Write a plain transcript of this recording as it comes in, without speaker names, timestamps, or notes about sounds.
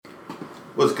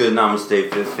What's good, Namaste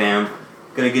Fit Fam?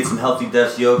 Gonna get some healthy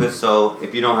desk yoga. So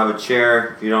if you don't have a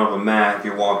chair, if you don't have a mat, if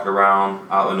you're walking around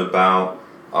out and about,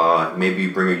 maybe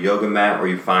you bring a yoga mat, or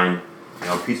you find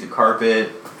a piece of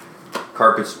carpet.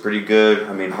 Carpet's pretty good.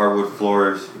 I mean, hardwood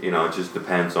floors. It just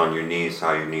depends on your knees,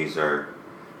 how your knees are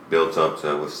built up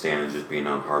to withstand just being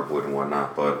on hardwood and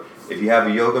whatnot. But if you have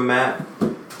a yoga mat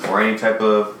or any type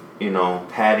of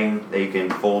padding that you can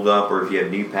fold up, or if you have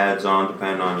knee pads on,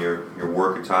 depending on your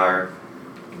work attire,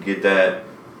 get that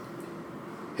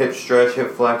hip stretch,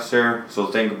 hip flexor. So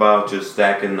think about just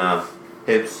stacking the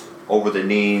hips over the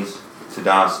knees,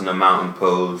 Tadasana, mountain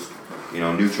pose,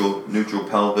 neutral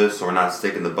pelvis, or not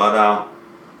sticking the butt out.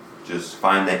 Just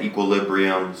find that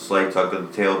equilibrium, slight tuck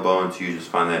of the tailbone until you just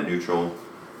find that neutral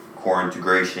core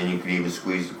integration. You can even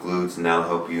squeeze the glutes, and that'll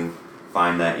help you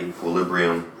find that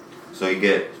equilibrium. So you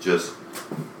get just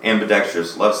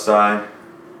ambidextrous, left side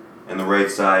and the right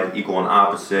side equal and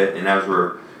opposite. And as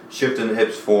we're shifting the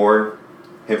hips forward,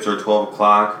 hips are 12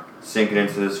 o'clock, sinking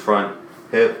into this front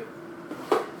hip.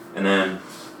 And then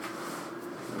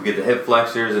we get the hip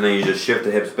flexors, and then you just shift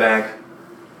the hips back.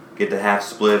 Get the half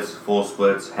splits, full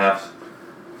splits,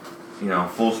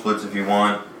 full splits if you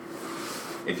want.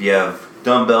 If you have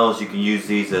dumbbells, you can use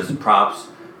these as props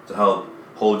to help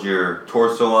hold your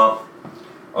torso up.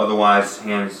 Otherwise,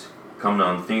 hands come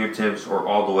down the fingertips or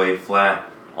all the way flat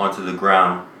onto the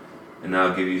ground, and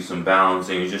that'll give you some balance.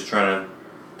 And you're just trying to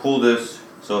pull this.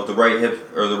 So if the right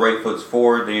hip or the right foot's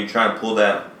forward, then you try to pull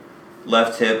that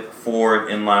left hip forward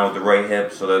in line with the right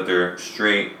hip so that they're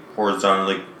straight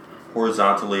horizontally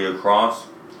across.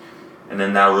 And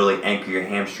then that'll really anchor your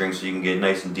hamstring so you can get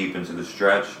nice and deep into the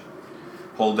stretch.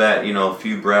 Hold that, a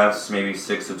few breaths, maybe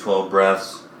 6 to 12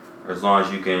 breaths, or as long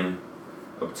as you can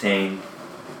obtain.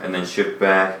 And then shift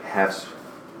back,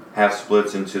 half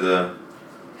splits into the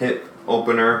hip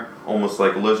opener, almost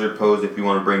like a lizard pose if you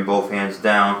want to bring both hands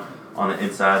down on the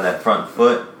inside of that front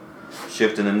foot.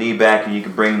 Shifting the knee back, and you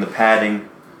can bring the padding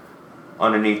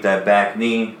underneath that back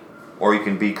knee, or you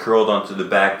can be curled onto the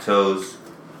back toes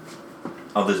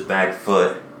of this back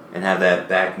foot and have that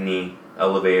back knee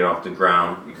elevated off the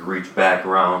ground. You can reach back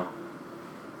around,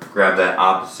 grab that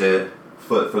opposite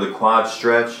foot for the quad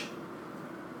stretch,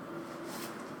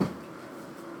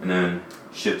 and then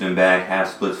shifting back,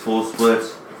 half splits, full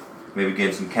splits. Maybe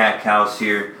getting some cat cows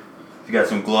here. If you got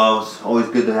some gloves, always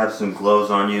good to have some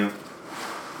gloves on you.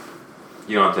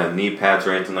 You don't have to have knee pads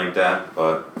or anything like that,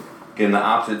 but getting the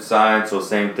opposite side, so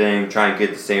same thing, try and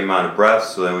get the same amount of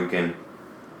breaths so that we can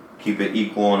keep it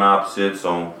equal and opposite.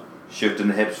 So shifting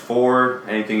the hips forward,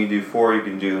 anything you do forward, you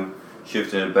can do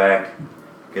shifting it back,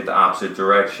 get the opposite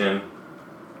direction.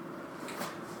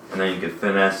 And then you can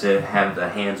finesse it, have the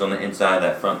hands on the inside of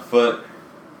that front foot.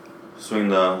 Swing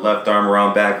the left arm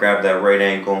around back, grab that right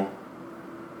ankle.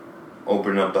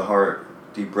 Open up the heart,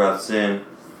 deep breaths in.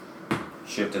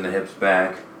 Shifting the hips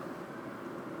back.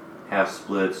 Half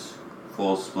splits,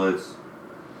 full splits.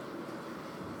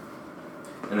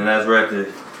 And then as we're at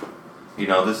the,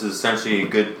 this is essentially a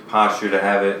good posture to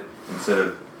have it. Instead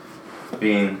of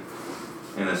being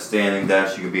in a standing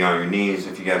desk, you could be on your knees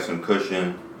if you have some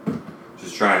cushion.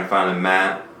 Just try and find a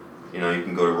mat. You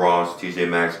can go to Ross, TJ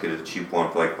Maxx, get a cheap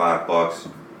one for like $5,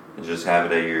 and just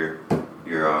have it at your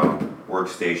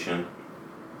workstation.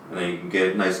 And then you can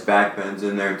get nice back bends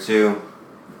in there too.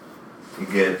 You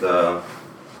get the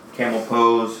camel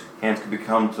pose. Hands can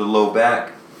come to the low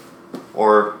back,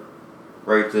 or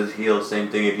right to the heel. Same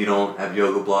thing if you don't have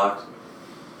yoga blocks.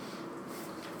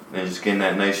 And just getting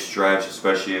that nice stretch,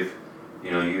 especially if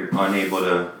you're unable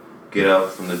to get up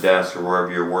from the desk or wherever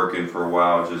you're working for a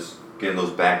while. Just getting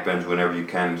those back bends whenever you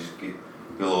can. Just get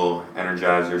a little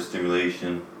energizer,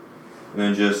 stimulation. And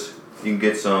then you can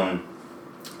get some,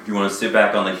 if you want to sit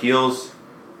back on the heels,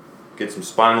 get some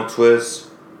spinal twists.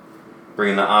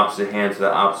 Bringing the opposite hand to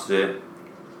the opposite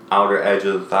outer edge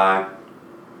of the thigh.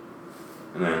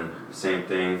 And then same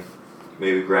thing,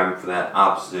 maybe grabbing for that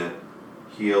opposite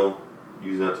heel,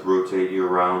 use that to rotate you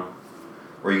around.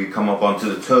 Or you can come up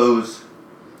onto the toes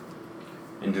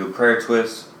and do a prayer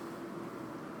twist.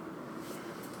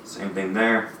 Same thing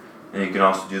there. And you can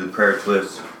also do the prayer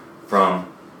twist from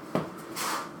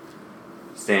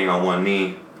standing on one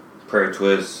knee. Prayer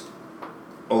twist,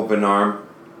 open arm.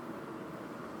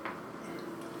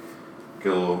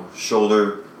 Get a little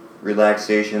shoulder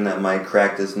relaxation that might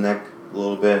crack this neck a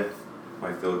little bit.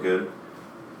 Might feel good.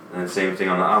 And then same thing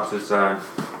on the opposite side.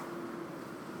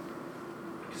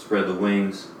 Spread the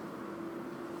wings.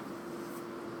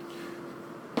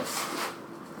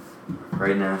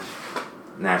 Right, Nash?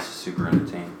 Nash is super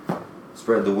entertaining.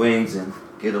 Spread the wings and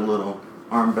get a little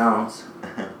arm balance.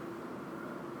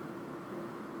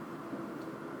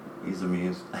 Ease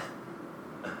amused.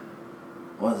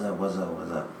 What's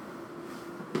up?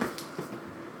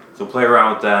 So play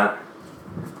around with that.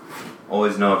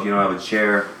 Always know if you don't have a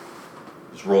chair,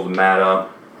 just roll the mat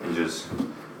up and just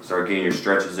start getting your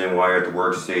stretches in while you're at the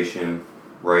workstation,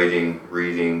 writing,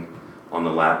 reading, on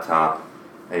the laptop,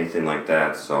 anything like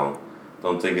that. So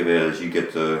don't think of it as you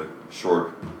get the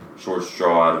short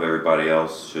straw out of everybody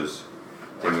else. Just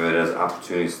think of it as an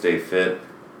opportunity to stay fit,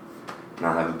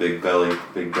 not have a big belly,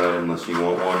 big gut unless you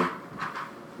want one.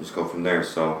 Just go from there.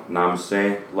 So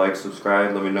namaste, like,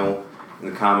 subscribe, let me know in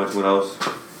the comments what else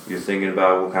you're thinking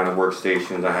about, what kind of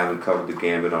workstations I haven't covered the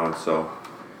gambit on. So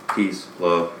peace,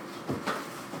 love.